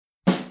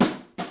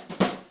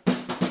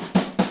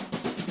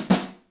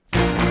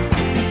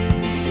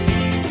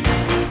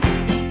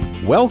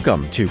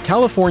Welcome to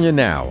California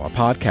Now, a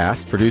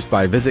podcast produced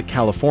by Visit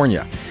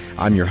California.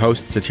 I'm your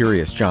host,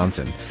 Soterios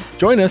Johnson.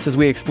 Join us as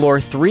we explore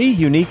 3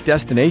 unique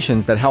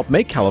destinations that help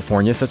make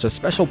California such a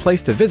special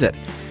place to visit.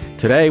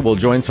 Today, we'll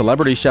join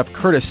celebrity chef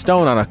Curtis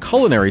Stone on a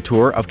culinary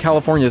tour of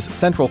California's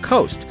Central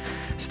Coast.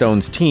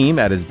 Stone's team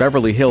at his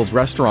Beverly Hills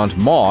restaurant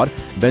Maude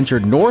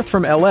ventured north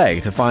from LA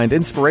to find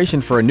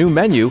inspiration for a new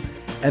menu,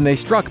 and they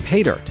struck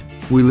pay dirt.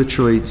 We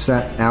literally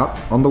sat out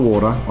on the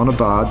water on a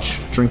barge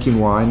drinking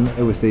wine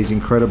with these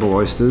incredible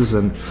oysters,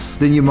 and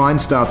then your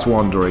mind starts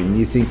wandering.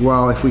 You think,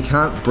 well, if we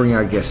can't bring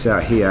our guests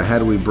out here, how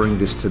do we bring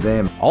this to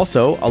them?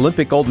 Also,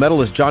 Olympic gold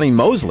medalist Jonny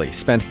Moseley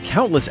spent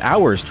countless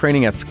hours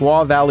training at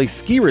Squaw Valley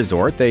Ski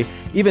Resort. They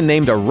even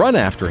named a run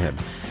after him.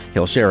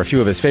 He'll share a few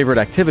of his favorite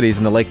activities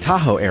in the Lake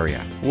Tahoe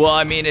area. Well,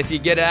 if you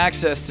get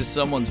access to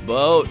someone's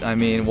boat,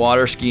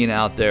 water skiing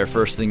out there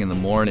first thing in the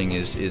morning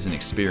is an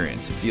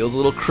experience. It feels a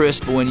little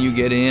crisp when you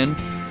get in,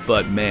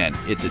 but man,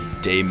 it's a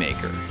day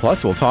maker.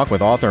 Plus, we'll talk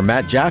with author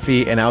Matt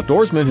Jaffe, an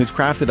outdoorsman who's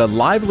crafted a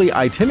lively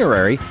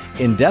itinerary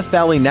in Death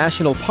Valley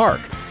National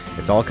Park.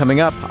 It's all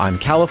coming up on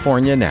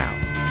California Now.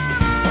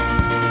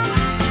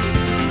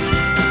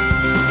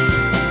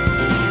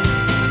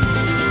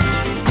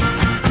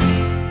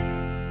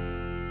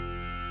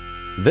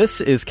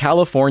 This is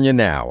California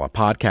Now, a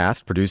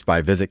podcast produced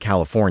by Visit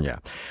California.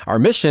 Our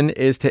mission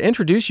is to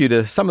introduce you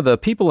to some of the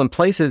people and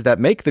places that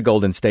make the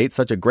Golden State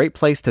such a great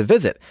place to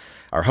visit.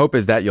 Our hope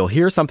is that you'll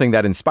hear something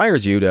that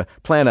inspires you to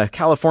plan a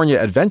California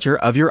adventure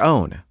of your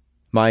own.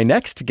 My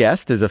next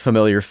guest is a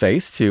familiar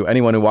face to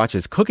anyone who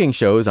watches cooking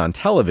shows on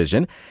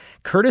television.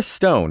 Curtis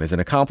Stone is an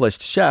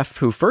accomplished chef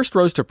who first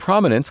rose to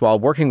prominence while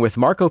working with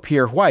Marco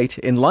Pierre White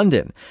in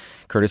London.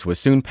 Curtis was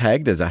soon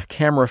pegged as a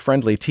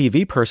camera-friendly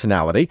TV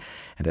personality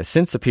and has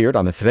since appeared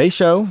on The Today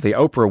Show, The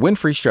Oprah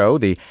Winfrey Show,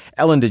 The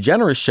Ellen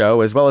DeGeneres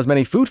Show, as well as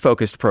many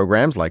food-focused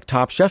programs like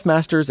Top Chef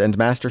Masters and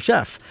Master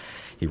Chef.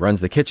 He runs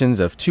the kitchens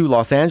of 2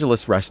 Los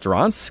Angeles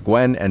restaurants,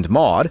 Gwen and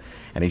Maude,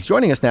 and he's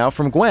joining us now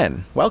from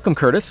Gwen. Welcome,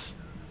 Curtis.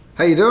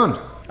 How you doing?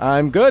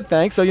 I'm good,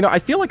 thanks. So, I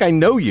feel like I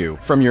know you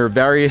from your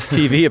various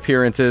TV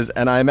appearances,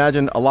 and I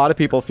imagine a lot of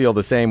people feel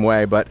the same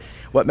way, but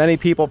what many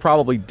people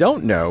probably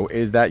don't know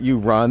is that you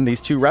run these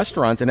 2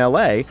 restaurants in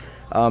LA.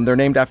 They're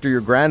named after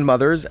your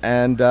grandmothers,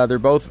 and they're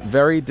both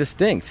very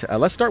distinct.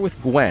 Let's start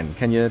with Gwen.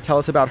 Can you tell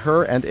us about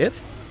her and it?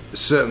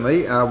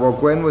 Certainly. Well,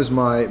 Gwen was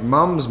my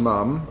mum's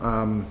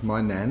mum, my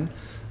nan.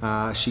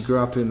 She grew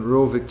up in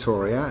rural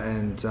Victoria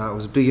and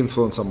was a big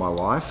influence on my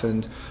life,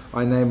 and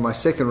I named my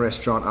second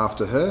restaurant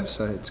after her,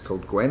 so it's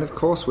called Gwen, of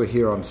course. We're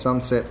here on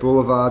Sunset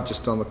Boulevard,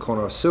 just on the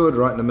corner of Seward,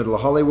 right in the middle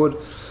of Hollywood.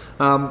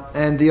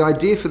 And the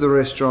idea for the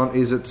restaurant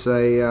is it's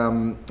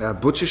a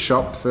butcher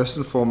shop, first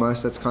and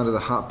foremost. That's kind of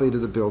the heartbeat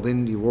of the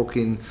building. You walk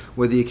in,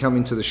 whether you come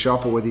into the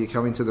shop or whether you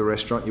come into the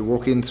restaurant, you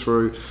walk in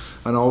through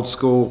an old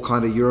school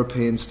kind of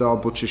European style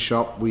butcher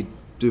shop. We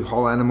do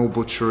whole animal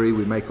butchery,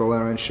 we make all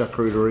our own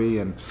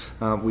charcuterie,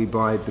 and we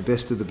buy the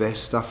best of the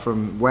best stuff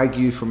from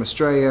Wagyu from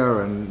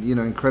Australia and,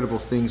 incredible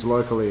things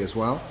locally as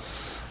well.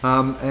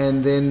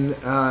 And then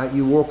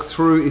you walk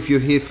through, if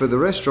you're here for the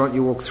restaurant,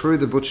 you walk through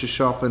the butcher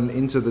shop and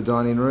into the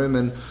dining room,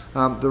 and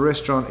the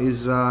restaurant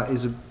is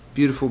a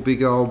beautiful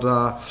big old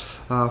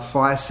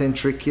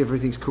fire-centric.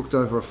 Everything's cooked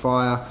over a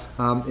fire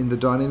in the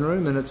dining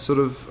room, and it's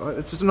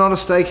it's not a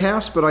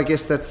steakhouse, but I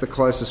guess that's the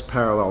closest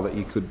parallel that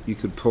you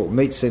could pull.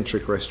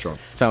 Meat-centric restaurant.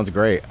 Sounds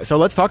great. So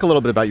let's talk a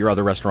little bit about your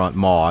other restaurant,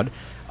 Maude.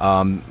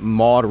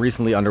 Maude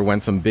recently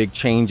underwent some big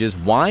changes.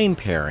 Wine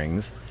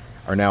pairings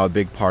are now a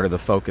big part of the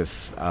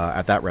focus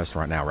at that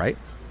restaurant now, right?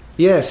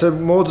 Yeah, so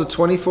Maude's a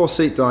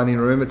 24-seat dining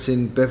room. It's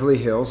in Beverly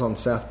Hills on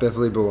South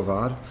Beverly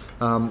Boulevard.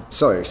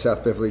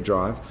 South Beverly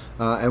Drive.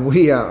 And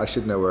we, I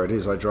should know where it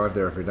is. I drive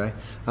there every day.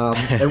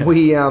 And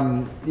we,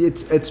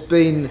 it's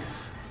been,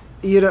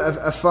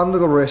 a fun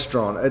little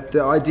restaurant.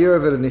 The idea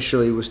of it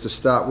initially was to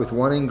start with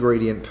 1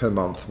 ingredient per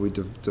month. We'd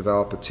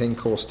develop a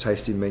 10-course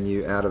tasting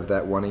menu out of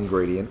that 1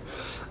 ingredient.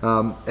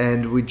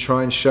 And we'd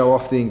try and show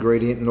off the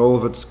ingredient in all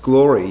of its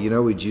glory.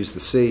 We'd use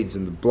the seeds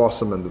and the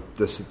blossom and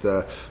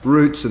the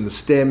roots and the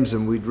stems,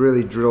 and we'd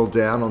really drill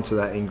down onto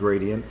that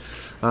ingredient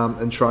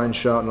and try and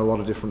show it in a lot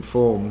of different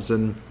forms.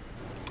 And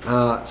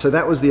so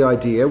that was the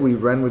idea. We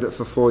ran with it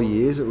for 4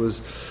 years. It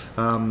was,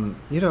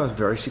 a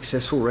very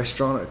successful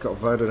restaurant. It got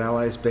voted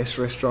LA's best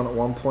restaurant at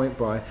one point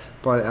by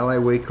LA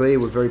Weekly.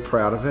 We're very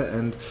proud of it.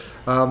 And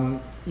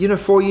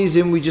 4 years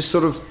in, we just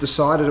sort of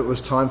decided it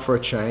was time for a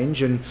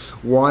change, and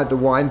the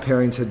wine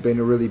pairings had been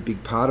a really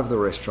big part of the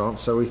restaurant.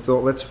 So we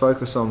thought, let's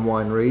focus on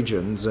wine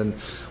regions, and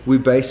we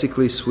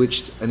basically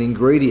switched an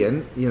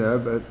ingredient,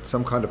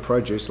 some kind of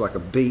produce, like a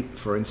beet,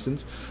 for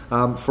instance,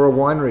 for a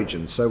wine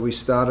region. So we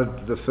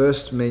started, the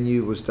first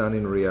menu was done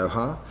in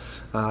Rioja,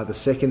 the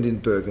second in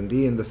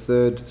Burgundy, and the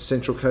third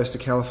Central Coast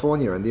of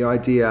California. And the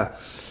idea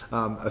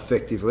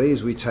effectively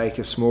is we take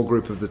a small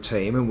group of the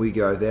team and we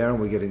go there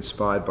and we get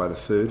inspired by the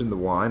food and the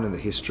wine and the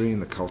history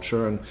and the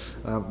culture, and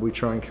we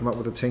try and come up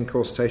with a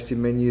 10-course tasting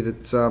menu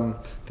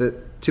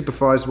that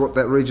typifies what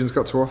that region's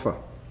got to offer.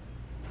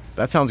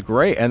 That sounds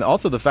great. And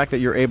also the fact that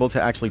you're able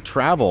to actually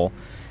travel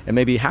and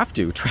maybe have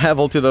to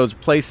travel to those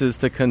places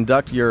to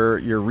conduct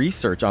your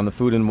research on the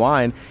food and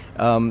wine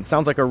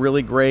sounds like a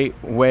really great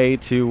way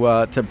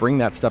to bring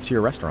that stuff to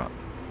your restaurant.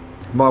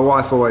 My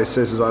wife always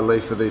says as I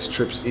leave for these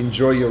trips,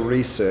 enjoy your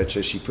research,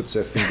 as she puts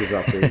her fingers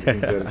up in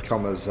inverted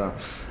commas.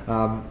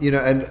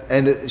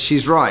 And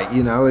she's right.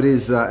 It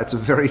is it's a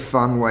very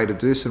fun way to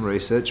do some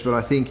research, but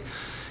I think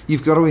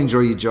you've got to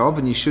enjoy your job,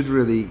 and you should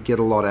really get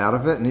a lot out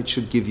of it, and it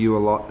should give you a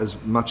lot,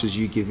 as much as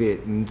you give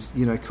it. And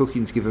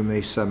cooking's given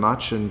me so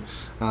much, and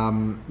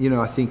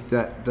I think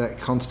that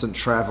constant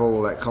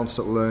travel, that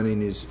constant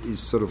learning is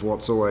sort of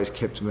what's always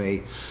kept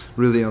me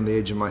really on the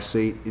edge of my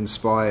seat,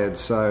 inspired.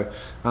 So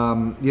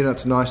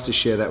it's nice to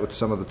share that with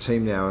some of the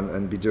team now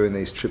and be doing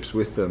these trips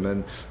with them,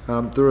 and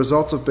the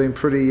results have been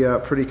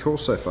pretty cool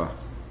so far.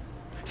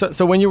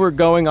 So when you were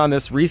going on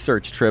this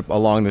research trip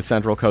along the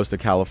central coast of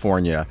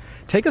California,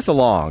 take us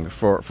along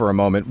for a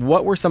moment.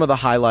 What were some of the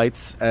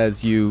highlights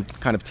as you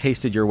kind of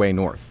tasted your way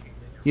north?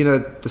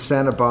 The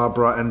Santa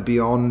Barbara and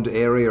beyond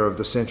area of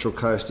the Central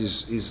Coast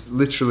is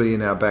literally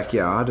in our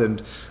backyard,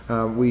 and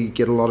we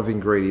get a lot of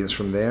ingredients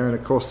from there. And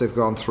of course, they've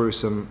gone through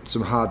some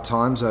hard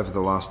times over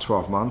the last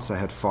 12 months. They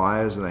had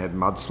fires and they had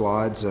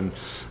mudslides, and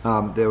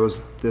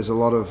there's a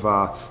lot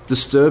of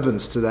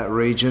disturbance to that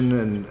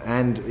region.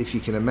 And if you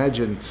can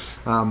imagine,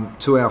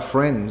 to our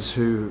friends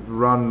who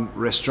run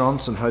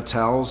restaurants and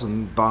hotels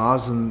and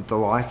bars and the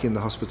like in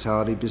the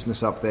hospitality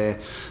business up there,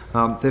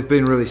 they've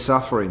been really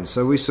suffering.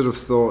 So we sort of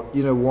thought,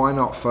 why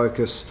not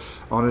focus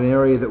on an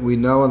area that we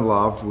know and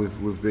love?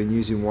 We've been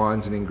using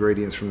wines and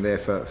ingredients from there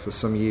for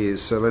some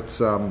years. So let's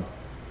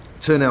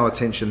turn our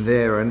attention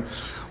there. And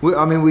we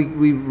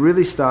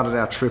really started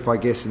our trip, I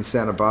guess, in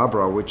Santa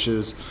Barbara, which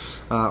is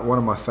one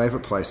of my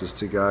favorite places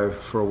to go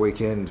for a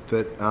weekend.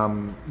 But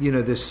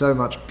there's so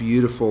much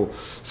beautiful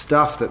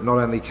stuff that not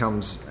only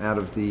comes out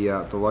of the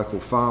local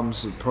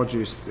farms and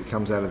produce that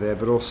comes out of there,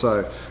 but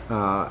also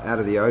out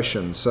of the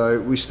ocean. So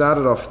we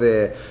started off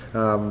there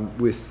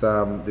with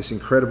this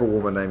incredible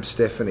woman named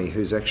Stephanie,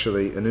 who's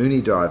actually an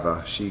uni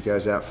diver. She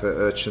goes out for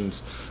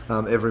urchins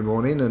every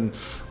morning, and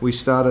we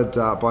started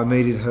by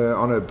meeting her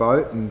on her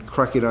boat and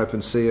cracking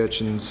open sea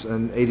urchins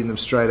and eating them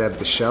straight out of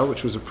the shell,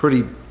 which was a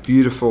pretty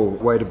beautiful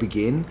way to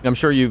begin. I'm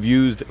sure you've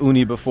used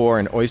uni before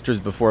and oysters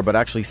before, but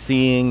actually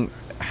seeing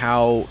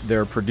how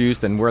they're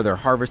produced and where they're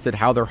harvested,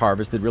 how they're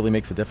harvested, really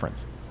makes a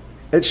difference.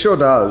 It sure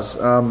does.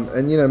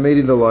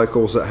 Meeting the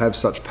locals that have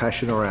such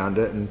passion around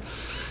it. And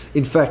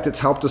in fact, it's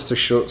helped us to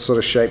sort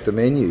of shape the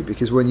menu,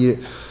 because when you,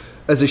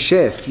 as a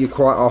chef, you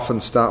quite often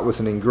start with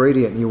an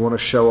ingredient and you want to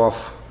show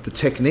off the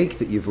technique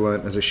that you've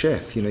learned as a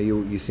chef.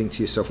 You think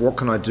to yourself, what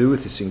can I do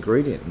with this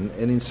ingredient?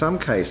 And in some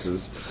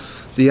cases,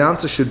 the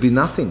answer should be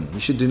nothing. You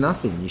should do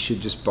nothing. You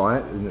should just buy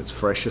it in its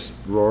freshest,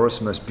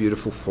 rawest, most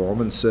beautiful form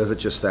and serve it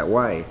just that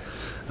way.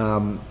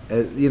 And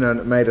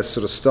it made us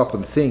sort of stop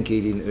and think,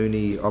 eating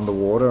uni on the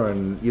water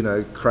and,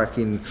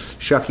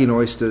 shucking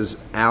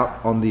oysters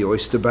out on the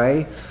oyster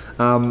bay.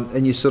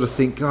 And you sort of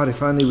think, God,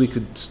 if only we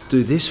could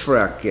do this for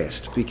our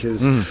guest,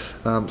 because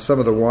some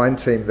of the wine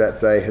team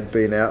that day had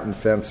been out and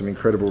found some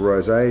incredible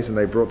rosés, and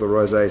they brought the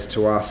rosés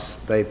to us.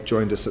 They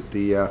joined us at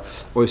the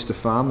oyster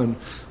farm, and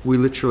we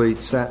literally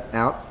sat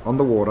out on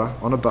the water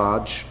on a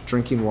barge,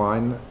 drinking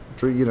wine,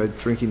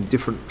 drinking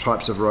different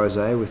types of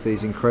rosé with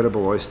these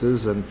incredible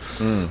oysters. And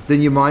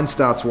then your mind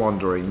starts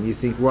wandering. You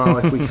think, well,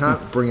 if we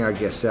can't bring our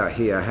guests out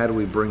here, how do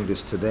we bring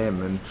this to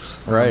them? And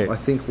I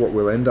think what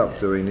we'll end up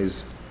doing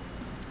is,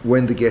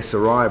 when the guests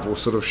arrive, we'll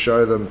sort of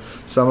show them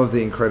some of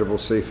the incredible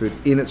seafood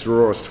in its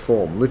rawest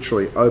form,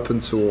 literally open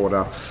to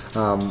order,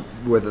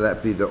 whether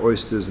that be the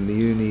oysters and the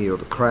uni or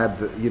the crab,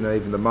 that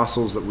even the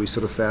mussels that we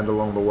sort of found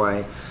along the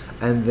way.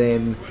 And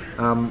then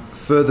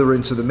further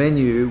into the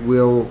menu,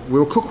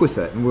 we'll cook with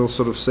it, and we'll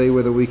sort of see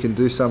whether we can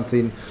do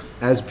something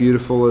as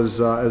beautiful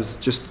as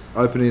just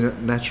opening it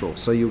natural.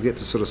 So you'll get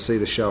to sort of see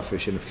the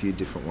shellfish in a few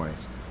different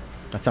ways.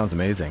 That sounds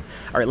amazing.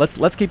 All right,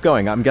 let's keep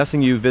going. I'm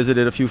guessing you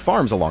visited a few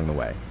farms along the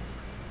way.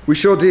 We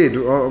sure did.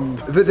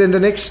 But then the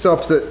next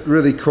stop that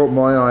really caught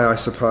my eye, I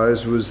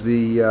suppose, was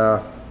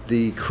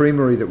the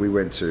creamery that we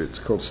went to. It's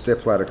called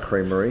Stepladder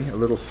Creamery, a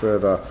little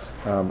further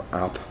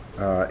up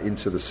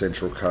into the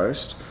Central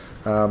Coast.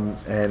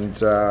 And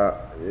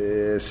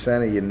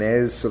Santa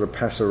Ynez, sort of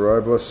Paso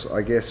Robles,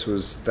 I guess,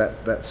 was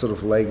that sort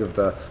of leg of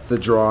the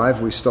drive.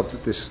 We stopped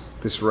at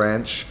this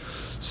ranch,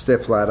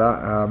 Stepladder,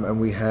 and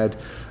we had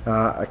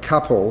a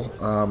couple,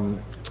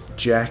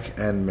 Jack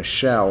and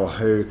Michelle,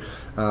 who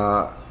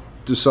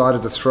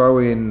decided to throw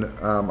in,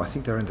 I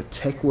think they're in the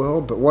tech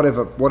world, but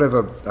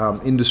whatever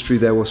industry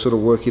they were sort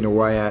of working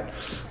away at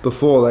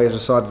before, they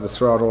decided to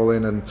throw it all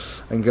in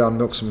and go and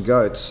milk some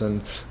goats.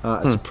 And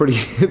it's a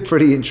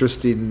pretty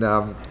interesting,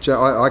 I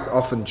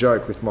often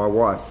joke with my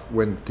wife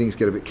when things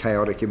get a bit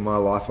chaotic in my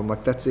life. I'm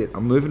like, that's it,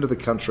 I'm moving to the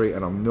country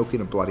and I'm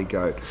milking a bloody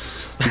goat,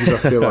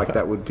 because I feel like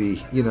that would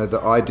be, the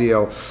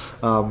ideal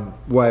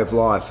way of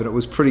life. And it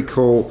was pretty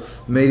cool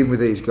meeting with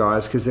these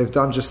guys, because they've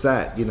done just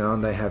that,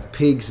 and they have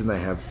pigs and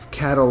they have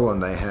cattle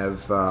and they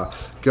have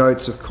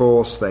goats, of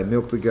course. They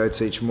milk the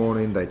goats each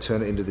morning. They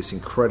turn it into this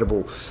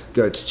incredible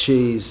goat's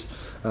cheese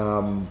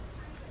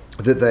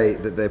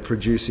that they're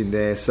producing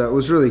there. So it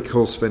was really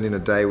cool spending a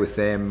day with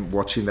them,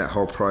 watching that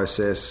whole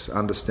process,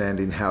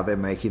 understanding how they're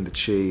making the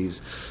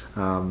cheese,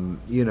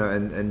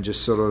 and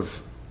just sort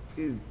of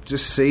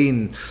just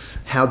seeing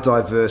how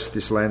diverse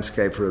this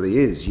landscape really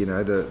is.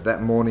 That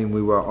morning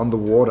we were on the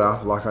water,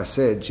 like I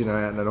said,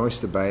 out in an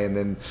oyster bay, and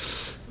then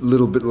a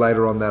little bit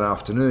later on that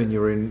afternoon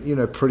you're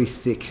in, pretty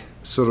thick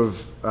sort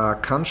of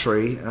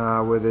country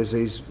where there's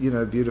these,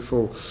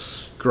 beautiful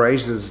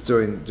grazers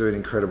doing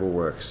incredible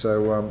work.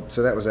 So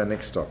that was our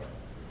next stop.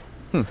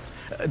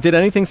 Did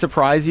anything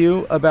surprise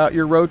you about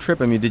your road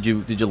trip? I mean, did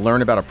you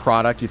learn about a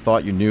product you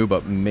thought you knew,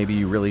 but maybe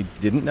you really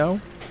didn't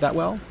know that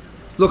well?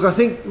 Look, I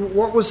think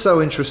what was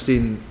so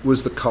interesting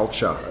was the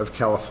culture of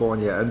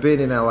California. And being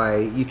in LA,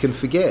 you can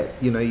forget.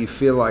 You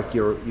feel like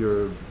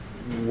you're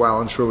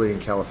well and truly in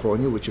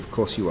California, which of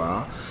course you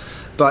are.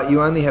 But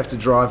you only have to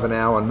drive an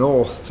hour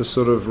north to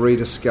sort of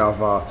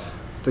rediscover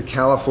the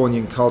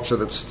Californian culture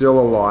that's still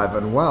alive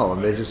and well.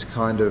 And there's this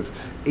kind of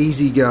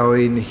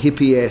easygoing,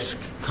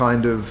 hippie-esque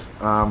kind of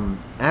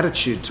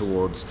attitude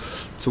towards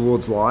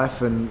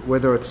life, and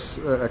whether it's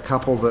a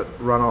couple that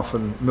run off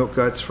and milk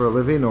goats for a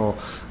living, or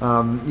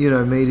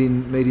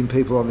meeting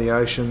people on the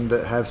ocean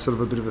that have sort of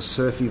a bit of a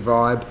surfy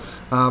vibe.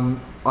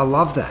 I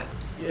love that.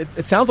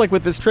 It sounds like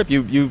with this trip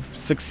you've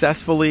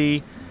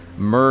successfully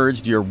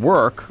merged your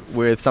work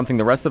with something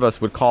the rest of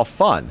us would call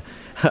fun.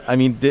 I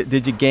mean,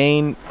 did you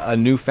gain a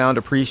newfound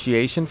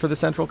appreciation for the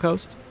Central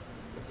Coast?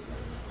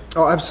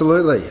 Oh,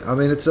 absolutely. I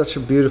mean, it's such a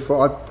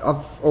beautiful...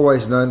 I've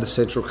always known the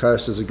Central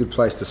Coast as a good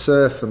place to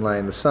surf and lay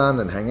in the sun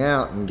and hang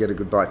out and get a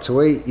good bite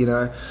to eat,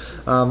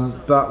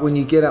 But when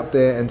you get up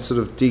there and sort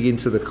of dig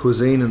into the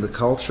cuisine and the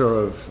culture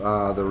of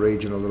the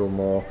region a little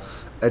more,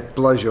 it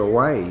blows you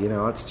away.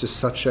 It's just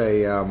such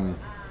a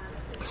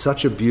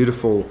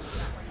beautiful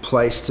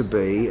place to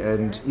be.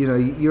 And,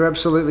 you're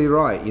absolutely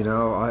right.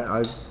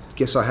 I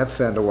guess I have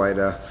found a way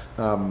to...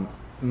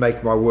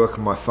 make my work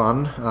my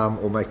fun,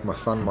 or make my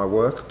fun my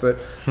work. But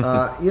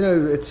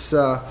it's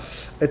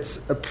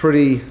a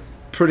pretty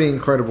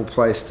incredible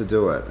place to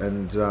do it,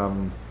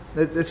 and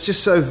it's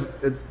just so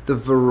the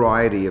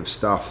variety of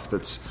stuff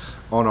that's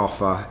on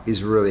offer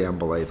is really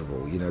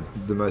unbelievable.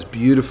 The most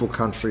beautiful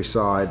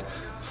countryside,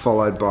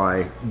 followed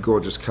by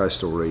gorgeous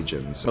coastal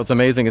regions. So it's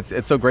amazing.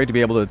 It's so great to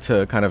be able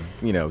to kind of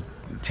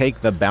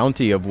take the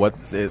bounty of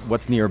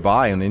what's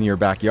nearby and in your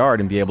backyard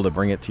and be able to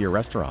bring it to your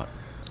restaurant.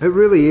 It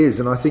really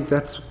is, and I think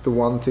that's the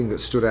one thing that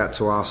stood out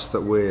to us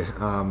that we're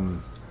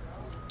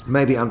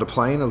maybe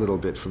underplaying a little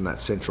bit from that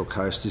Central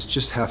Coast is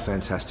just how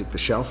fantastic the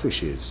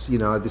shellfish is.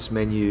 This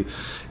menu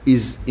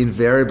is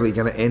invariably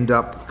going to end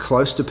up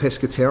close to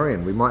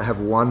pescatarian. We might have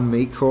one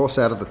meat course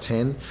out of the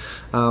 10,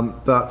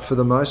 but for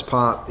the most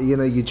part,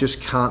 you just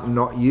can't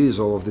not use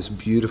all of this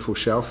beautiful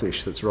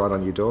shellfish that's right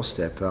on your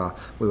doorstep.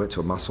 We went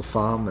to a mussel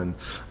farm, and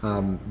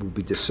we'll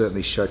be just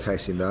certainly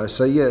showcasing those.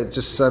 So yeah,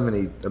 just so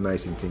many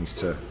amazing things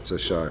to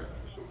show.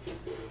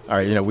 All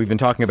right, we've been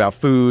talking about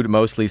food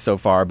mostly so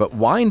far, but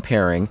wine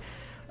pairing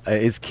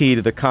is key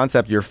to the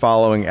concept you're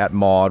following at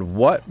Maude.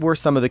 What were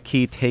some of the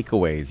key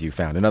takeaways you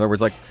found? In other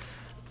words,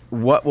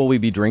 what will we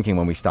be drinking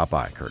when we stop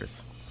by,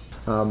 Curtis?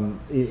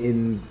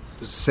 In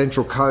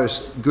Central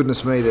Coast,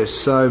 goodness me, there's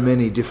so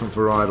many different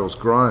varietals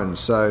grown.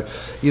 So,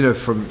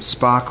 from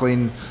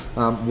sparkling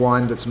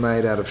wine that's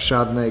made out of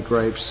Chardonnay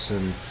grapes,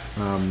 and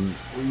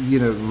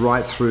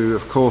right through,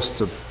 of course,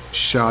 to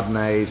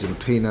Chardonnays and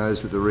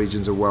Pinots that the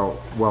regions are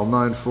well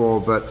known for,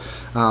 but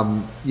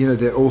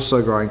they're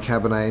also growing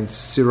Cabernet and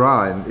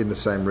Syrah in the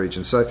same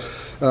region. So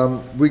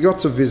we got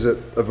to visit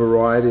a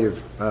variety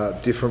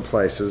of different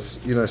places.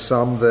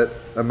 Some that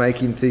are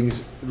making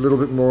things a little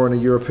bit more in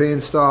a European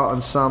style,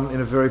 and some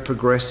in a very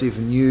progressive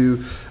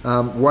new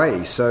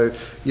way. So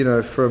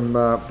from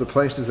the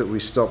places that we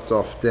stopped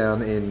off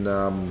down in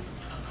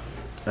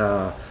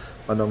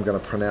I know I'm going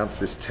to pronounce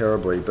this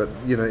terribly, but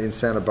in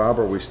Santa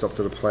Barbara we stopped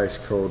at a place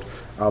called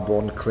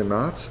Arbonne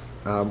Climat,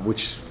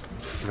 which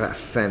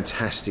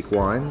fantastic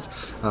wines.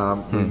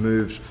 We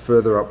moved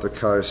further up the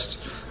coast,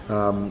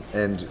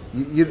 and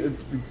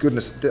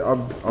goodness,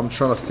 I'm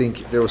trying to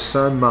think. There was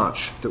so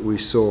much that we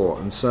saw,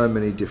 and so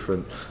many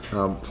different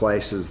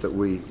places that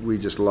we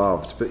just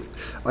loved. But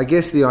I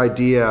guess the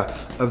idea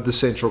of the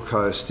Central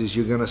Coast is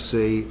you're going to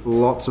see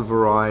lots of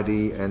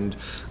variety, and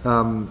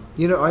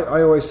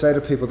I always say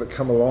to people that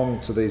come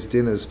along to these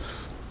dinners,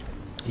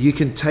 you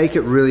can take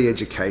it really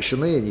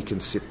educationally, and you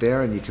can sit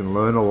there and you can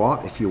learn a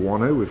lot if you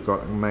want to. We've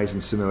got amazing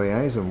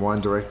sommeliers and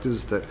wine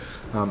directors that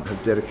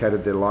have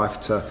dedicated their life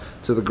to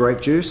the grape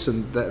juice,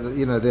 and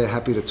they're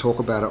happy to talk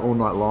about it all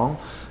night long.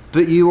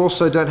 But you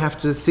also don't have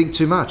to think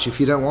too much if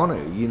you don't want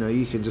to.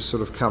 You can just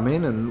sort of come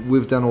in, and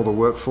we've done all the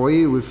work for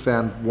you. We've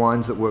found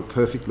wines that work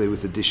perfectly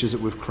with the dishes that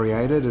we've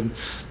created, and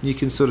you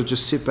can sort of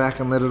just sit back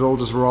and let it all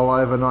just roll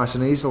over nice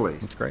and easily.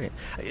 That's great.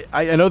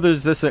 I know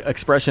there's this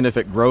expression, if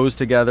it grows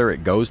together,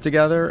 it goes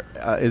together.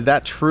 Is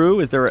that true?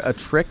 Is there a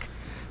trick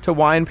to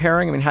wine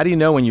pairing? I mean, how do you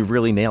know when you've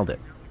really nailed it?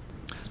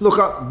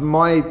 Look,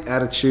 my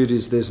attitude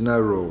is there's no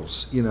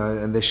rules,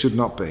 and there should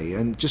not be.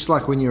 And just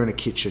like when you're in a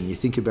kitchen, you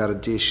think about a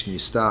dish and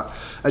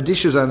a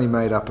dish is only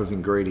made up of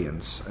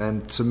ingredients.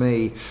 And to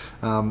me,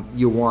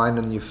 your wine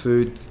and your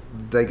food,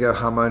 they go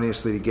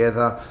harmoniously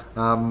together.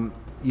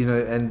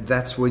 And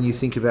that's when you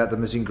think about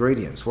them as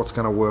ingredients. What's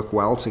going to work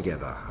well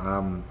together?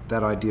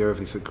 That idea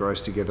of if it grows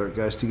together, it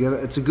goes together.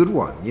 It's a good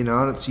one,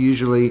 and it's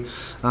usually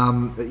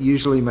it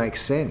usually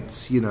makes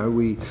sense.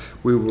 We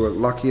were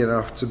lucky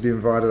enough to be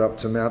invited up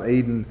to Mount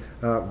Eden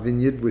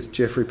Vineyard with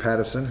Jeffrey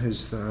Patterson,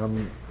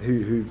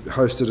 who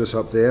hosted us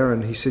up there,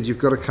 and he said, "You've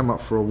got to come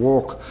up for a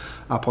walk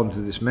up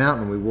onto this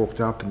mountain." We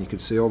walked up, and you could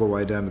see all the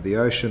way down to the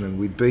ocean. And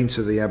we'd been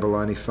to the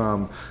abalone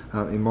farm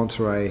in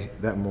Monterey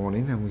that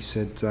morning, and we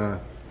said,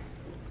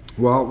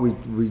 well, we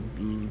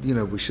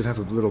should have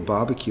a little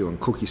barbecue and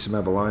cook you some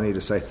abalone to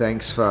say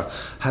thanks for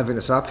having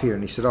us up here.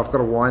 And he said, I've got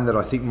a wine that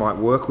I think might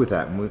work with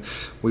that. And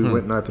we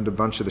went and opened a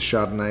bunch of the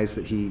Chardonnays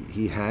that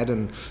he had,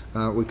 and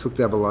we cooked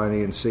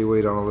abalone and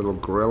seaweed on a little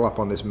grill up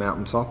on this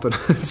mountaintop. And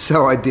it's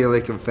so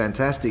idyllic and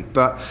fantastic.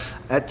 But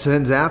it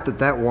turns out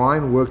that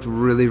wine worked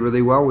really,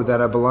 really well with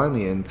that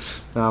abalone. And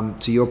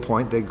to your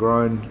point, they're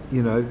grown,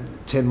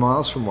 10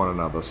 miles from one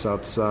another. So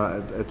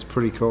it's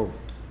pretty cool.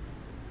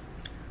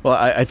 Well,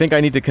 I think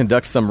I need to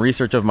conduct some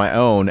research of my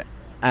own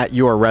at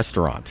your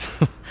restaurant.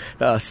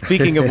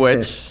 Speaking of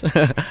which,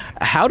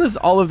 how does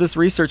all of this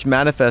research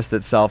manifest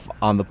itself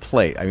on the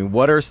plate? I mean,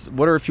 what are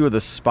a few of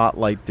the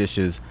spotlight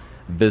dishes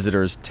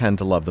visitors tend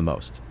to love the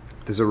most?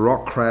 There's a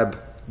rock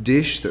crab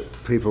dish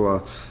that people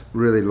are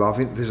really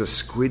loving. There's a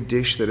squid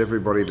dish that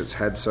everybody that's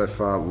had so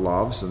far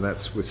loves, and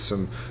that's with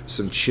some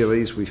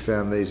chilies. We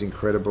found these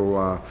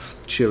incredible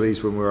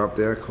chilies when we were up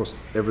there. Of course,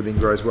 everything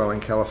grows well in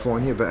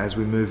California, but as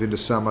we move into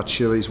summer,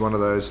 chili's one of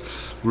those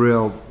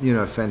real,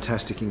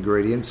 fantastic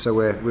ingredients. So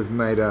we've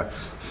made a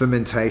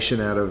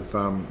fermentation out of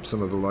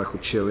some of the local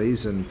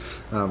chilies and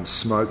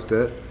smoked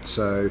it.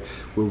 So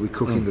we'll be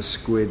cooking the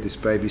squid, this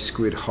baby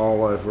squid,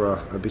 whole over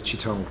a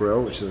bichiton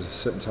grill, which is a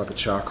certain type of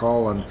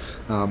charcoal, and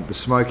the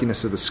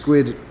smokiness of the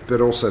squid, but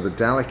also the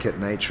delicate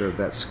nature of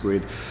that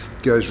squid,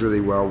 goes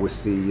really well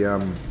with the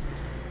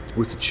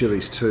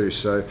chilies too.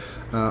 So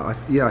I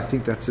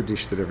think that's a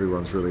dish that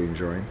everyone's really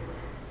enjoying.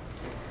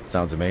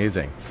 Sounds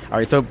amazing. All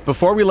right, so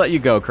before we let you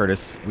go,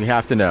 Curtis, we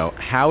have to know,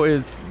 how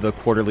is the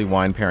quarterly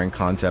wine pairing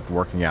concept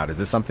working out? Is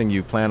this something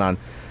you plan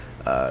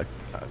to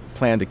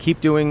keep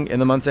doing in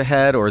the months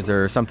ahead, or is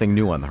there something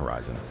new on the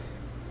horizon?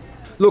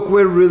 Look,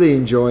 we're really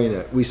enjoying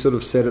it. We sort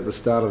of said at the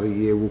start of the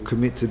year we'll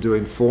commit to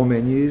doing 4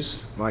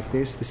 menus like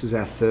this. This is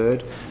our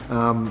 3rd.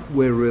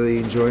 We're really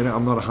enjoying it.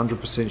 I'm not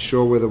 100%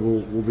 sure whether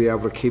we'll be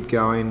able to keep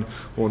going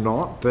or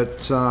not.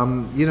 But,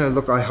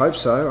 look, I hope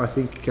so. I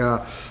think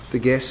the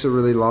guests are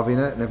really loving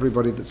it, and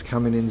everybody that's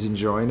coming in is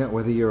enjoying it,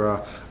 whether you're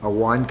a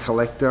wine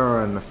collector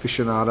or an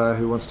aficionado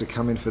who wants to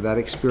come in for that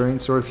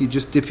experience, or if you're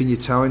just dipping your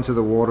toe into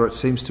the water. It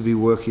seems to be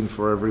working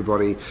for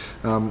everybody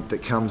that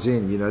comes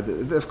in.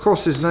 Of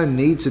course, there's no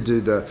need to do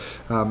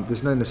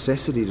there's no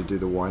necessity to do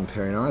the wine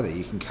pairing either.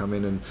 You can come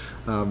in and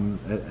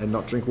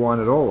not drink wine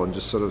at all and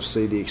just sort of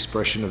see the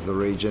expression of the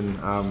region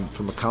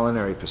from a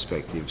culinary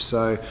perspective.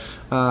 So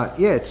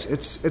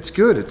it's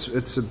good. It's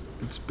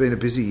been a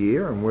busy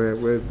year, and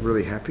we're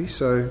really happy.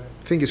 So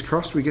fingers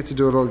crossed we get to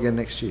do it all again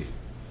next year.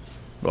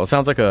 Well, it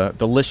sounds like a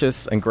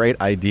delicious and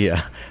great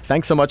idea.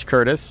 Thanks so much,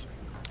 Curtis.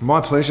 My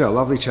pleasure.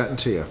 Lovely chatting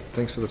to you.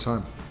 Thanks for the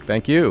time.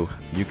 Thank you.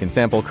 You can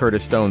sample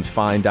Curtis Stone's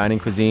fine dining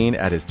cuisine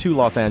at his 2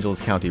 Los Angeles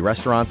County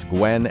restaurants,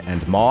 Gwen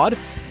and Maude.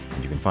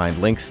 And you can find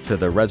links to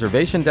the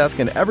reservation desk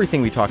and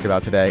everything we talked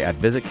about today at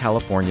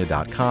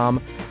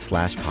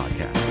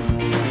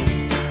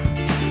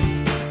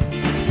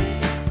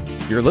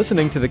visitcalifornia.com/podcast. You're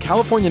listening to the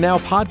California Now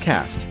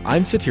podcast.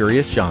 I'm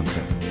Soterios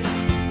Johnson.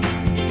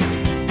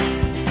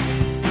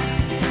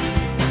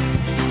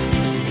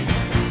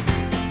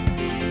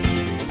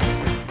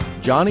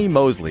 Jonny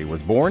Moseley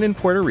was born in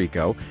Puerto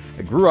Rico,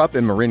 grew up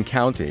in Marin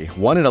County,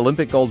 won an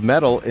Olympic gold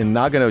medal in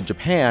Nagano,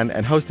 Japan,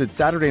 and hosted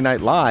Saturday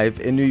Night Live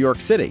in New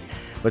York City.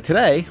 But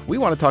today, we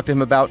want to talk to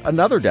him about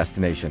another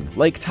destination,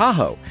 Lake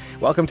Tahoe.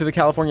 Welcome to the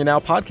California Now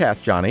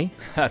podcast, Jonny.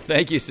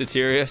 Thank you,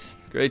 Soterios.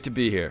 Great to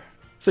be here.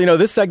 So,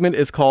 this segment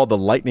is called the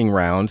lightning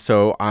round,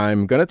 so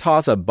I'm going to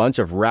toss a bunch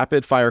of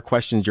rapid-fire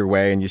questions your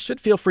way, and you should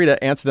feel free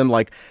to answer them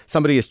like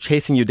somebody is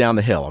chasing you down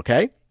the hill,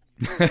 okay?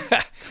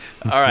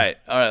 All right.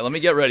 Let me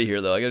get ready here,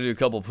 though. I got to do a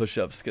couple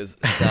push-ups because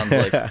it sounds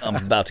like I'm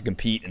about to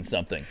compete in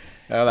something.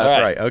 Oh, that's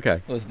right.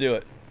 Okay. Let's do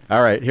it.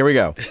 All right, here we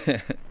go.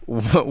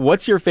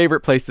 What's your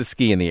favorite place to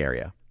ski in the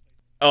area?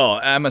 Oh,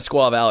 I'm a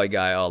Squaw Valley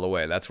guy all the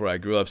way. That's where I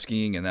grew up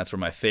skiing, and that's where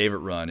my favorite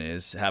run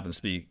is. It happens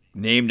to be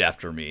named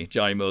after me,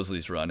 Jonny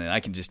Moseley's run, and I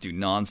can just do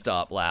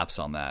nonstop laps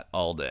on that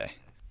all day.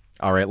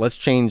 All right, let's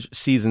change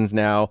seasons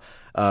now.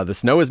 The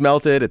snow is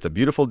melted, it's a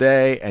beautiful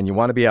day, and you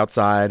want to be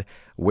outside.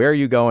 Where are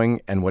you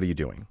going, and what are you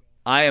doing?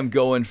 I am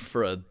going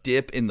for a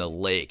dip in the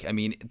lake. I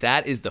mean,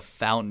 that is the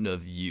fountain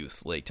of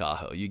youth, Lake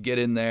Tahoe. You get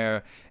in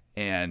there,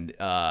 and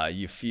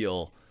you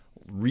feel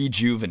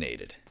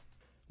rejuvenated.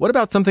 What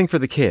about something for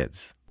the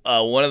kids?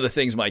 One of the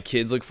things my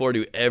kids look forward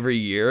to every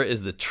year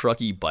is the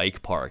Truckee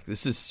Bike Park.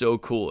 This is so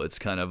cool. It's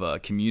kind of a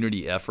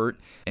community effort,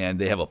 and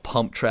they have a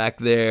pump track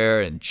there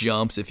and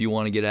jumps if you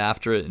want to get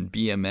after it, and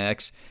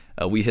BMX.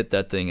 We hit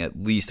that thing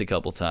at least a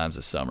couple times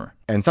this summer.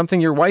 And something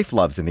your wife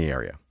loves in the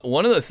area.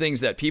 One of the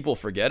things that people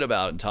forget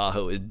about in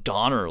Tahoe is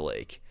Donner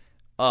Lake.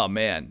 Oh,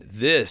 man,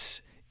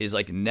 this is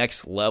like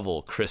next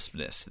level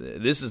crispness.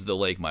 This is the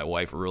lake my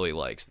wife really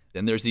likes.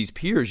 And there's these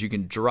piers you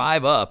can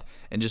drive up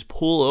and just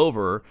pull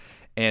over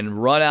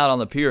and run out on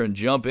the pier and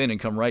jump in and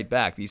come right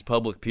back. These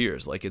public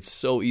piers, like, it's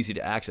so easy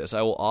to access.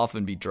 I will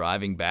often be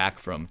driving back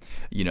from,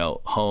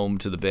 home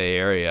to the Bay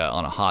Area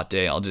on a hot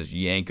day. I'll just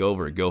yank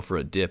over, go for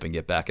a dip, and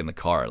get back in the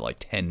car in like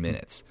 10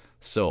 minutes.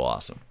 So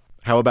awesome.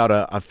 How about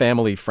a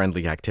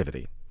family-friendly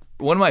activity?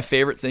 One of my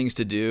favorite things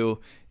to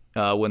do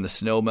when the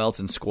snow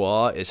melts in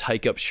Squaw is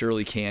hike up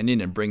Shirley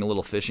Canyon and bring a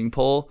little fishing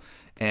pole.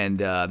 And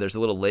there's a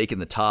little lake in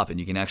the top, and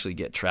you can actually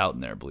get trout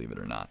in there, believe it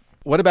or not.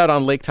 What about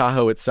on Lake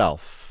Tahoe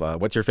itself?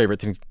 What's your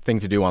favorite thing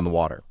to do on the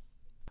water?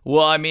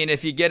 Well, I mean,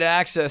 if you get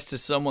access to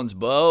someone's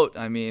boat,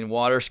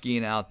 water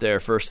skiing out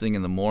there first thing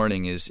in the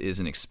morning is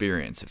an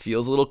experience. It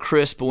feels a little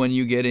crisp when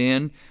you get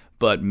in,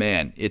 but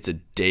man, it's a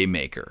day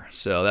maker.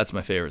 So that's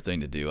my favorite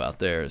thing to do out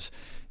there is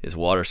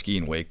water ski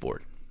and wakeboard.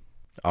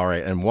 All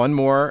right, and one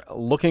more.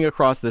 Looking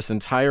across this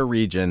entire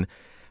region,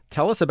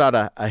 tell us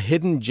about a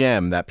hidden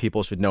gem that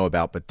people should know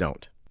about but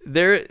don't.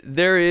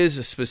 There is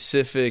a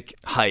specific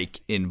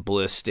hike in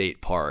Bliss State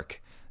Park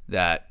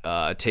that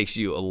takes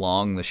you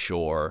along the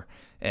shore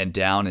and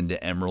down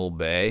into Emerald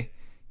Bay.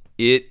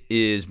 It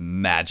is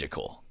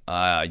magical.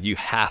 You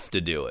have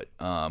to do it.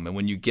 And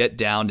when you get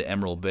down to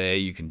Emerald Bay,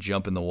 you can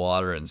jump in the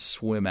water and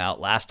swim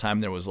out. Last time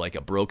there was like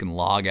a broken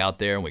log out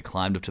there, and we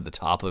climbed up to the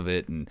top of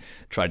it and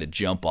tried to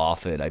jump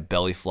off it. I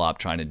belly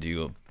flopped trying to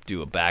do a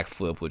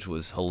backflip, which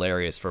was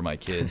hilarious for my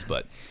kids,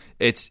 but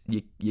it's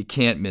you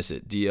can't miss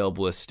it. DL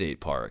Bliss State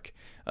Park,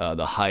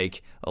 the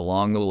hike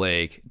along the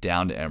lake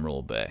down to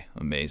Emerald Bay.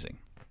 Amazing.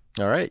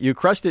 All right. You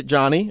crushed it,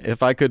 Jonny.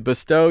 If I could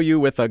bestow you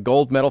with a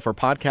gold medal for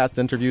podcast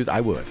interviews,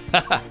 I would.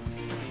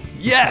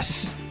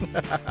 Yes!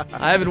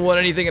 I haven't won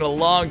anything in a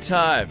long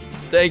time.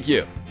 Thank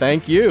you.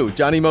 Thank you.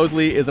 Jonny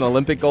Moseley is an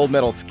Olympic gold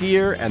medal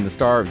skier and the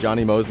star of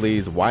Jonny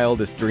Moseley's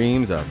Wildest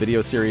Dreams, a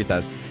video series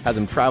that has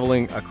him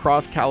traveling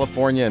across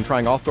California and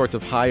trying all sorts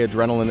of high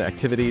adrenaline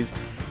activities.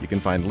 You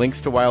can find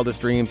links to Wildest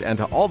Dreams and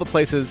to all the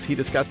places he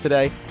discussed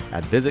today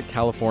at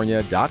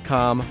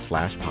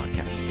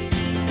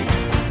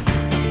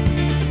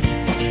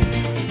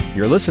visitcalifornia.com/podcast.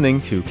 You're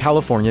listening to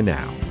California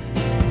Now.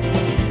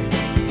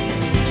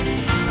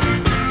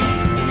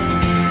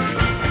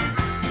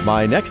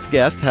 My next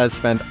guest has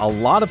spent a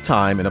lot of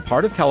time in a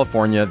part of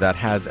California that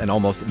has an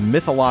almost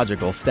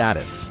mythological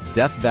status,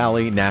 Death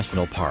Valley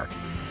National Park.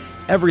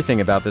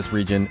 Everything about this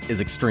region is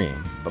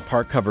extreme. The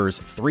park covers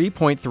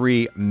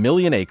 3.3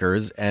 million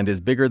acres and is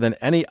bigger than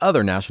any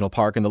other national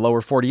park in the lower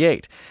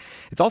 48.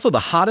 It's also the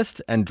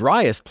hottest and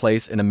driest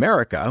place in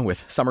America,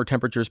 with summer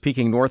temperatures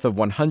peaking north of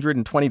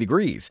 120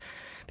 degrees.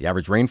 The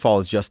average rainfall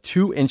is just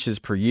 2 inches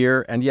per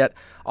year, and yet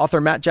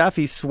author Matt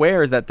Jaffe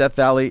swears that Death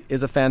Valley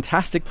is a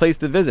fantastic place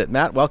to visit.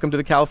 Matt, welcome to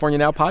the California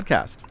Now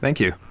podcast. Thank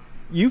you.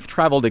 You've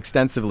traveled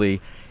extensively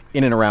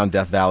in and around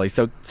Death Valley,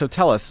 so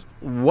tell us,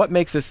 what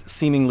makes this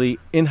seemingly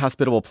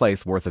inhospitable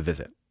place worth a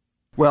visit?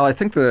 Well, I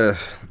think the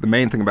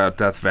main thing about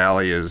Death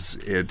Valley is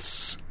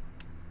its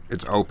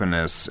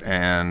openness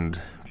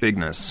and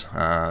bigness,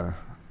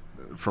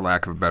 for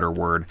lack of a better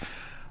word.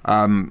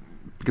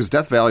 Because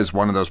Death Valley is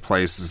one of those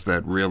places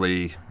that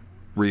really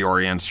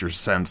reorients your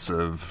sense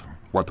of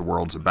what the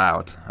world's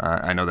about.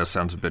 I know that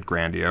sounds a bit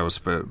grandiose,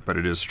 but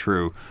it is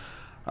true.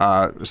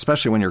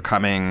 Especially when you're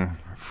coming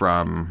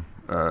from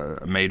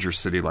a major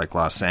city like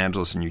Los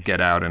Angeles and you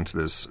get out into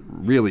this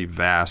really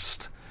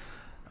vast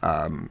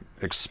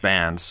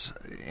expanse,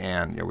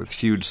 and with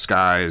huge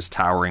skies,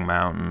 towering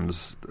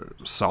mountains,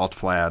 salt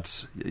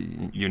flats,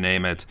 you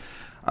name it.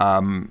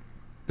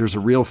 There's a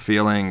real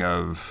feeling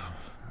of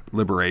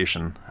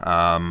liberation,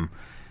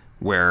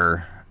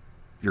 where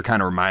you're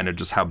kind of reminded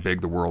just how big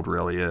the world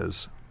really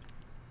is.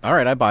 All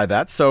right, I buy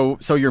that. So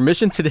your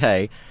mission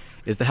today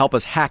is to help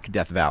us hack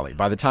Death Valley.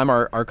 By the time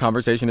our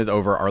conversation is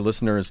over, our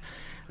listeners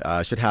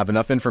should have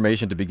enough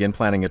information to begin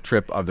planning a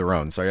trip of their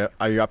own. So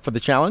are you up for the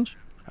challenge?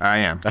 I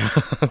am.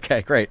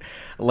 Okay, great.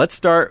 Let's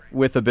start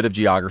with a bit of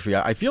geography.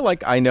 I feel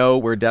like I know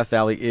where Death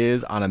Valley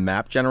is on a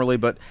map generally,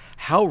 but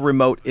how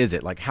remote is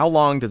it? Like, how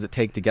long does it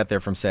take to get there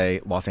from,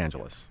 say, Los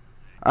Angeles?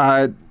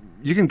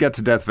 You can get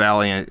to Death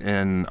Valley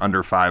in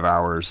under 5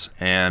 hours,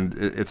 and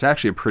it's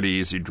actually a pretty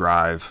easy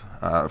drive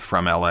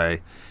from LA.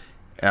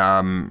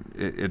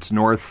 It's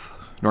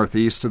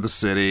northeast of the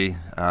city.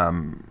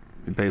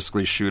 You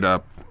basically shoot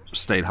up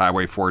State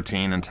Highway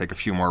 14 and take a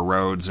few more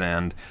roads,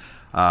 and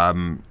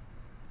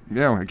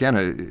again,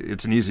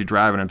 it's an easy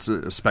drive, and it's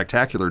a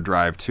spectacular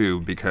drive too,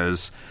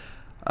 because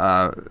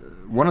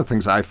one of the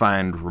things I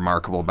find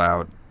remarkable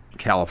about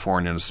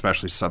California, and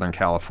especially Southern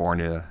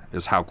California,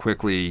 is how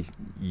quickly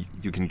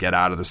you can get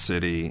out of the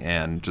city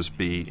and just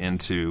be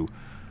into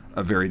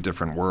a very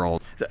different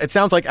world. It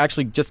sounds like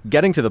actually just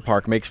getting to the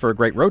park makes for a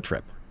great road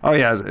trip. Oh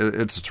yeah,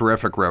 it's a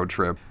terrific road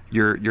trip.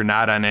 You're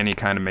not on any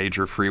kind of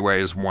major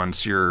freeways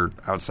once you're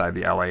outside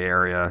the LA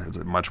area.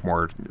 It's much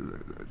more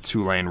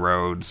 2-lane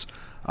roads,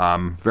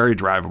 very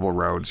drivable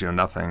roads.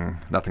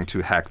 Nothing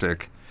too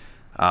hectic,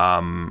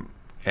 and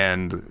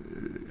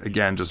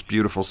again, just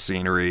beautiful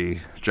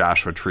scenery,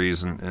 Joshua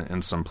trees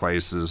in some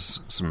places,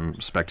 some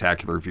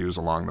spectacular views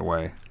along the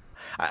way.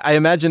 I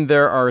imagine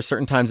there are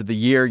certain times of the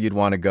year you'd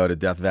want to go to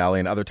Death Valley,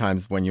 and other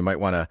times when you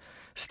might want to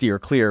steer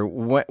clear.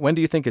 When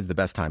do you think is the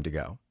best time to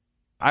go?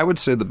 I would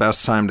say the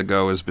best time to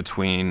go is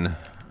between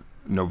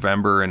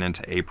November and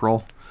into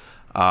April.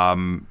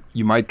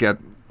 You might get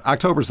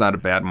October's not a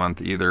bad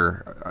month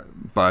either,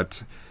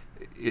 but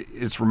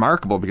it's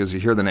remarkable because you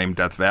hear the name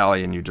Death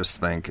Valley and you just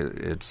think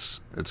it's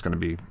going to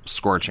be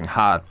scorching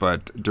hot.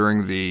 But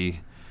during the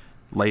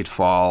late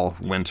fall,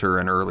 winter,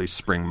 and early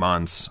spring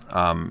months,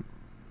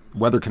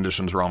 weather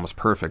conditions are almost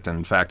perfect. And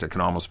in fact, it can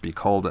almost be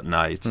cold at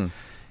night.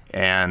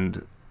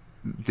 And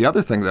the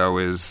other thing, though,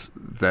 is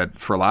that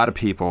for a lot of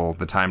people,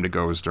 the time to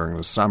go is during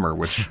the summer,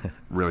 which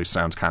really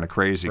sounds kind of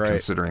crazy, right,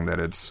 considering that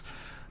it's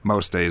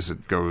most days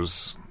it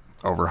goes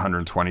over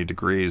 120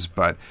 degrees.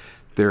 But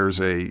there's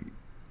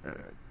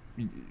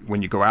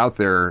when you go out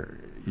there,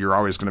 you're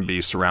always going to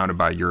be surrounded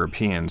by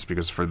Europeans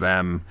because for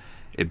them,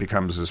 it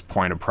becomes this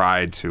point of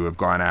pride to have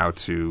gone out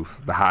to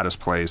the hottest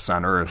place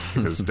on Earth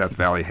because Death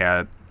Valley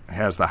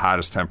has the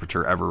hottest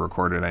temperature ever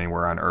recorded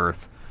anywhere on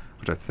Earth,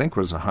 which I think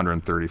was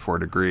 134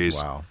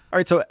 degrees. Wow. All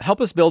right, so help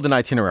us build an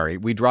itinerary.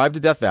 We drive to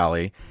Death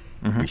Valley.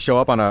 We show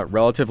up on a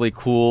relatively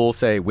cool,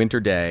 say, winter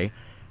day.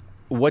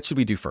 What should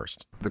we do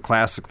first? The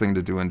classic thing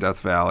to do in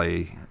Death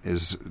Valley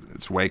is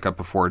to wake up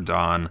before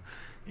dawn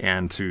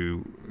and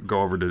to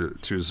go over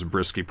to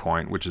Zabriskie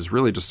Point, which is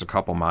really just a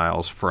couple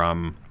miles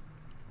from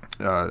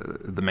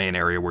the main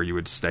area where you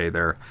would stay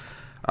there.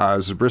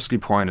 Zabriskie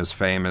Point is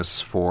famous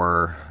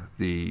for as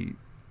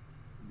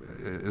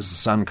the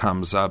sun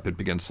comes up, it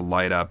begins to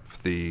light up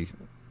the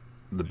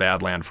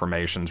Badland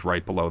formations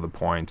right below the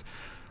point,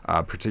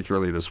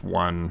 particularly this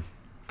one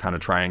kind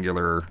of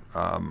triangular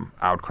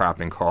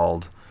outcropping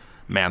called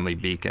Manly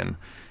Beacon.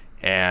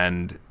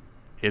 And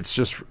it's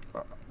just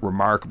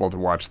remarkable to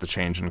watch the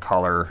change in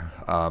color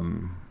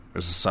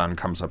as the sun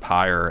comes up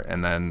higher.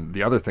 And then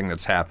the other thing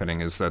that's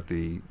happening is that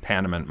the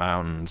Panamint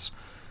Mountains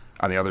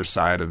on the other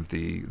side of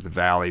the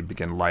valley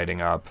begin lighting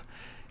up.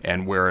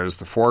 And whereas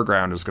the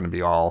foreground is going to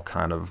be all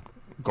kind of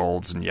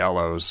golds and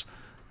yellows,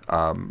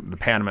 the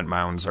Panamint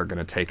Mountains are going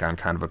to take on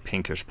kind of a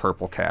pinkish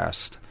purple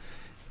cast.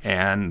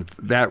 And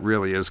that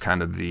really is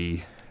kind of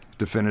the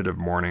definitive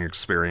morning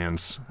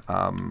experience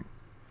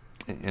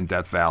in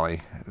Death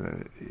Valley.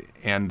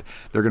 And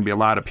there are going to be a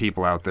lot of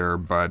people out there,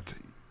 but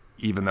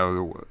even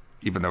though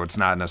it's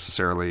not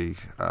necessarily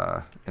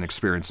an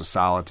experience of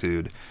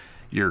solitude,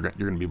 you're going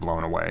to be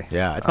blown away.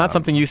 Yeah, it's not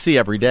something you see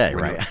every day,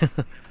 right?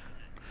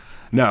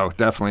 No,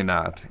 definitely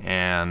not.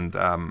 And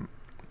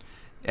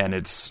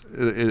it's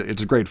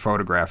a great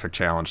photographic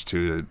challenge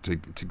too to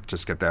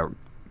just get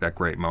that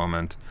great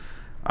moment.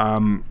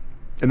 And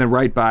then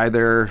right by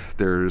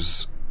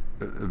there's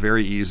a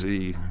very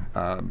easy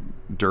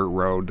dirt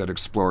road that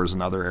explores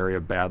another area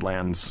of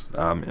Badlands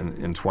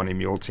in 20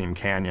 Mule Team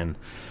Canyon.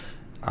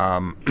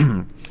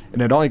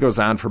 And it only goes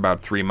on for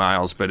about 3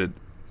 miles, but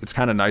it's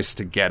kind of nice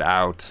to get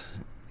out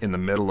in the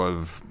middle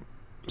of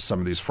some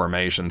of these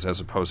formations as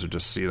opposed to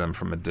just see them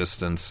from a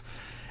distance.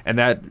 And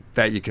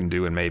that you can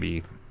do in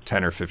maybe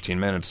 10 or 15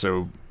 minutes.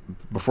 So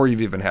before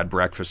you've even had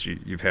breakfast,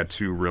 you've had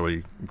 2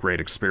 really great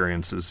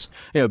experiences.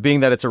 Being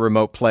that it's a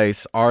remote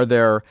place, are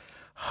there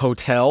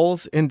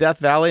hotels in Death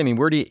Valley? I mean,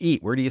 where do you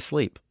eat? Where do you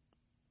sleep?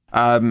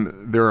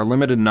 There are a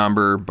limited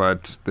number,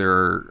 but there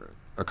are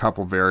a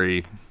couple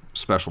very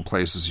special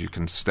places you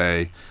can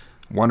stay.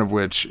 One of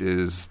which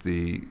is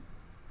the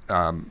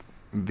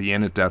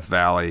Inn at Death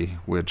Valley,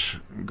 which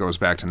goes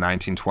back to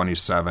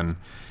 1927.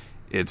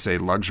 It's a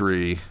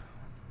luxury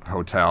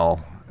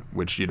hotel,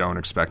 which you don't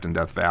expect in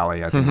Death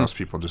Valley. I think most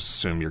people just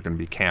assume you're going to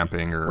be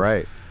camping or,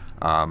 right,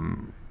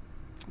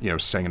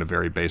 staying in a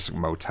very basic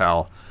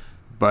motel.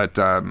 But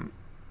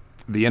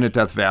the Inn at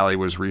Death Valley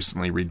was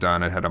recently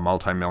redone. It had a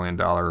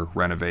multi-million-dollar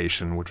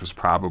renovation, which was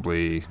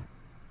probably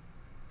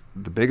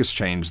the biggest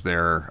change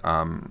there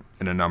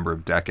in a number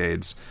of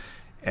decades.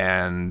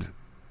 And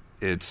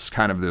it's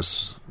kind of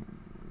this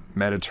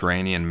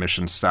Mediterranean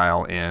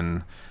mission-style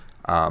inn.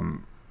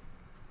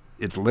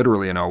 It's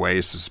literally an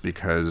oasis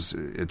because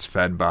it's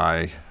fed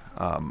by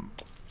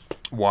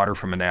water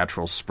from a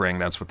natural spring.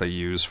 That's what they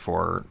use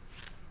for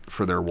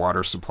their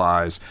water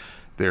supplies.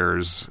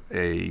 There's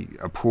a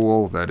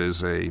pool that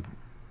is a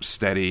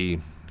steady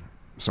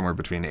somewhere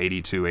between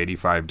 82,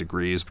 85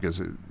 degrees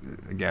because,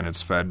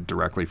 it's fed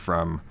directly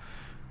from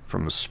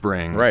the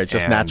spring. Right,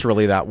 just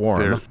naturally that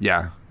warm.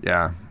 Yeah.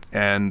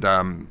 And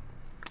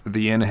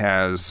the inn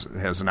has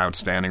an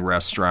outstanding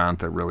restaurant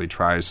that really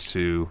tries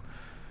to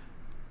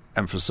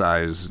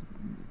emphasize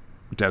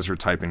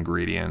desert-type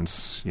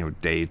ingredients,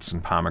 dates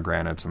and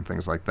pomegranates and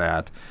things like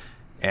that.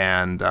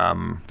 and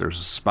there's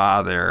a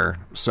spa there.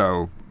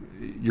 So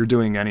you're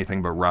doing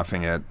anything but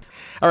roughing it.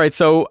 All right,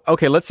 so,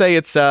 okay, let's say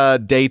it's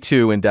day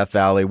 2 in Death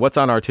Valley. What's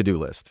on our to-do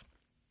list?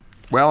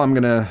 Well, I'm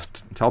going to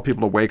tell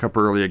people to wake up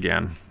early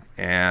again.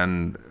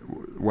 And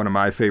one of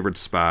my favorite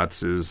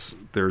spots is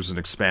there's an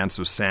expanse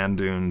of sand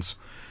dunes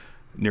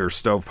near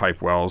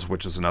Stovepipe Wells,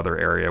 which is another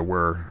area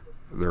where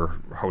there are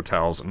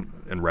hotels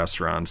and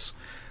restaurants.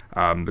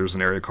 There's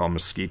an area called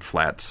Mesquite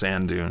Flat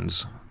Sand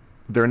Dunes.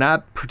 They're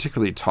not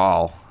particularly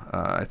tall.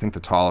 I think the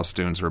tallest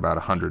dunes are about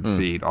 100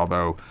 feet,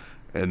 although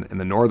in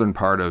the northern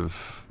part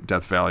of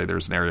Death Valley,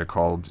 there's an area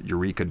called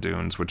Eureka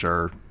Dunes, which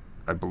are,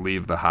 I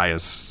believe, the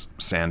highest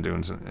sand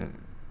dunes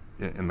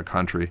in the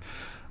country.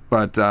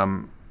 But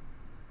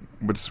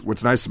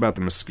what's nice about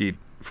the Mesquite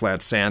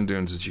Flat Sand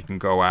Dunes is you can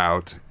go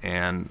out,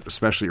 and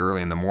especially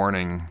early in the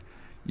morning,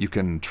 you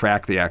can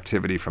track the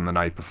activity from the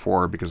night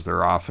before, because there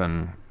are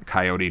often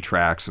coyote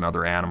tracks and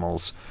other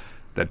animals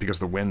that, because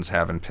the winds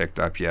haven't picked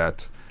up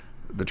yet,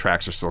 the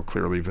tracks are still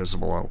clearly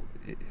visible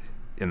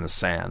in the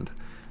sand.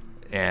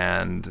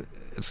 And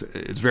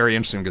it's very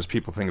interesting because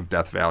people think of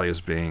Death Valley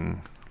as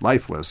being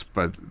lifeless,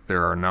 but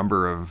there are a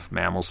number of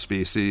mammal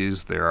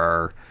species. There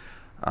are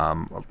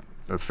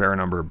a fair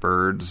number of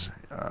birds,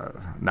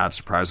 not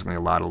surprisingly a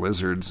lot of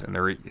lizards, and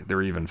there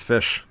are even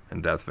fish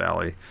in Death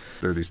Valley.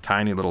 There are these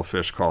tiny little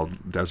fish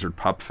called desert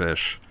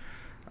pupfish,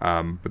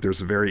 but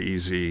there's a very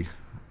easy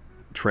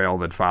trail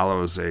that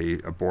follows a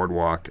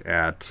boardwalk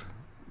at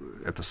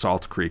the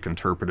Salt Creek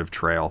Interpretive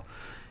Trail,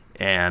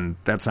 and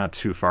that's not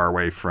too far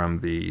away from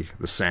the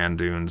sand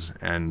dunes.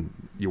 And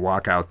you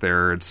walk out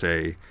there, it's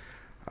a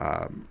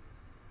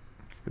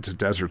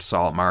desert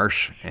salt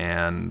marsh,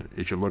 and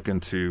if you look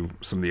into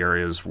some of the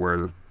areas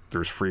where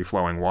there's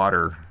free-flowing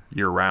water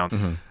year-round,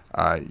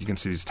 you can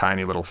see these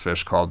tiny little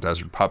fish called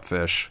desert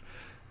pupfish,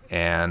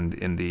 and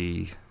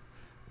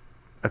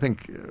I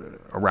think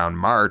around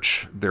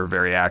March, they're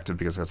very active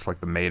because that's like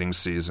the mating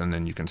season,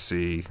 and you can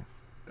see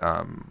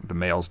the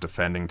males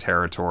defending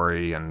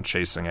territory and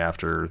chasing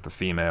after the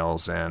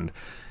females, and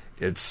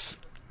it's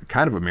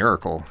kind of a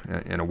miracle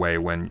in a way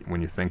when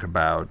you think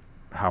about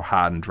how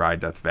hot and dry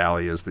Death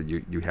Valley is, that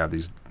you have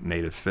these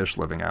native fish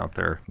living out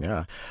there.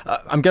 Yeah.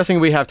 I'm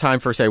guessing we have time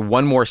for, say,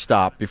 one more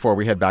stop before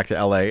we head back to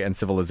L.A. and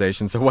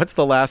civilization. So what's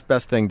the last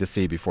best thing to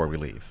see before we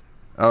leave?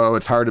 Oh,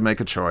 it's hard to make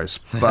a choice,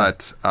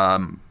 but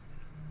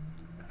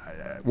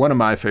one of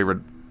my favorite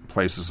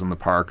places in the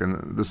park,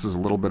 and this is a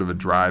little bit of a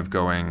drive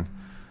going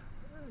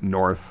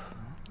north,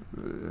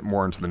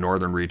 more into the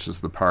northern reaches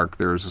of the park,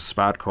 there's a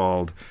spot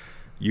called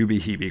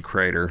Ubehebe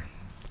Crater,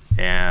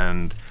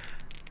 and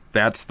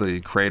that's the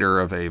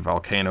crater of a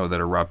volcano that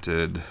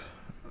erupted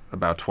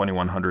about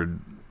 2,100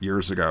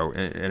 years ago,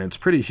 and it's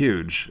pretty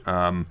huge.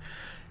 It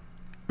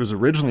was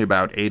originally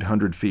about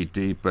 800 feet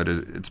deep, but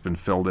it's been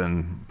filled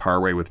in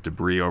partway with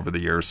debris over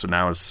the years, so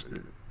now it's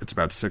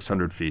about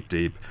 600 feet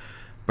deep.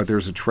 But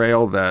there's a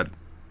trail about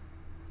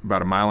a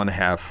 1.5 mile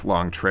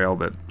long trail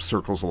that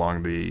circles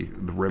along the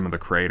rim of the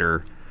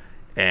crater,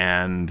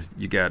 and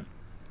you get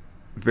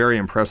very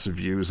impressive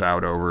views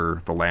out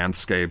over the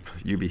landscape.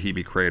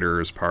 Ubehebe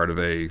Crater is part of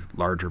a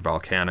larger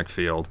volcanic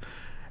field,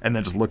 and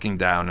then just looking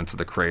down into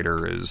the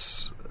crater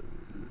is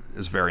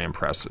very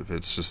impressive.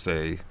 It's just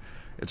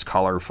it's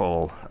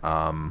colorful,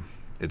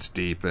 it's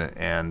deep,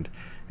 and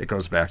it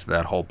goes back to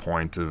that whole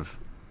point of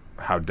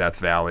how Death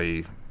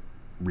Valley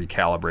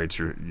recalibrates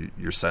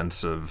your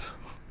sense of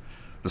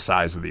the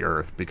size of the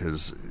earth,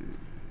 because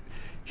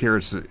here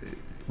it's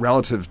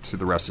relative to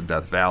the rest of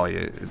Death Valley,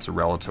 it's a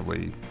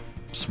relatively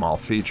small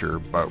feature,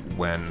 but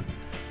when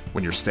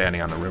you're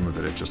standing on the rim of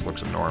it, it just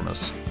looks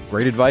enormous.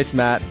 Great advice,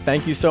 Matt.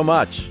 Thank you so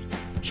much.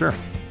 Sure.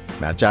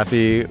 Matt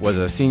Jaffe was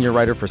a senior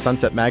writer for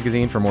Sunset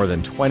Magazine for more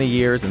than 20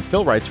 years and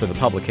still writes for the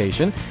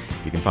publication.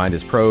 You can find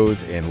his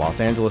prose in Los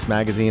Angeles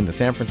Magazine, the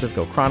San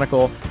Francisco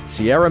Chronicle,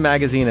 Sierra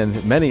Magazine,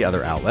 and many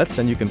other outlets.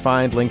 And you can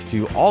find links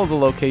to all of the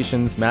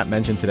locations Matt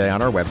mentioned today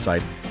on our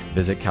website,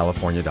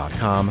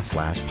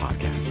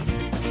 visitcalifornia.com/podcast.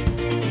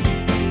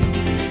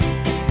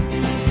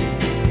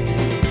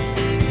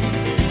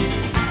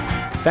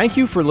 Thank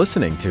you for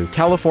listening to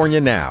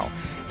California Now.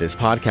 This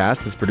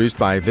podcast is produced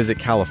by Visit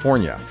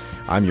California.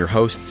 I'm your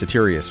host,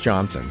 Soterios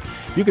Johnson.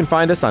 You can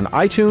find us on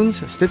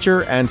iTunes,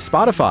 Stitcher, and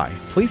Spotify.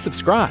 Please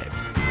subscribe.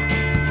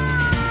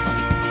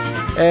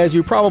 As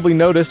you probably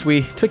noticed,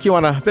 we took you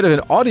on a bit of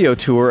an audio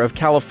tour of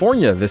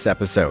California this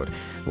episode.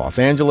 Los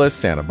Angeles,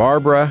 Santa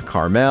Barbara,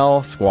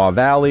 Carmel, Squaw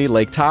Valley,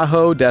 Lake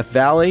Tahoe, Death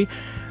Valley.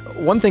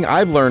 One thing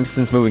I've learned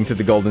since moving to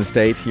the Golden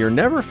State, you're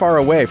never far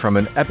away from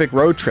an epic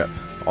road trip.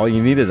 All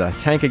you need is a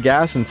tank of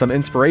gas and some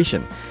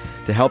inspiration.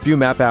 To help you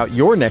map out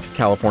your next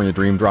California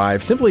dream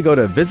drive, simply go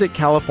to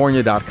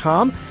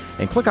visitcalifornia.com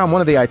and click on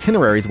one of the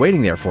itineraries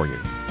waiting there for you.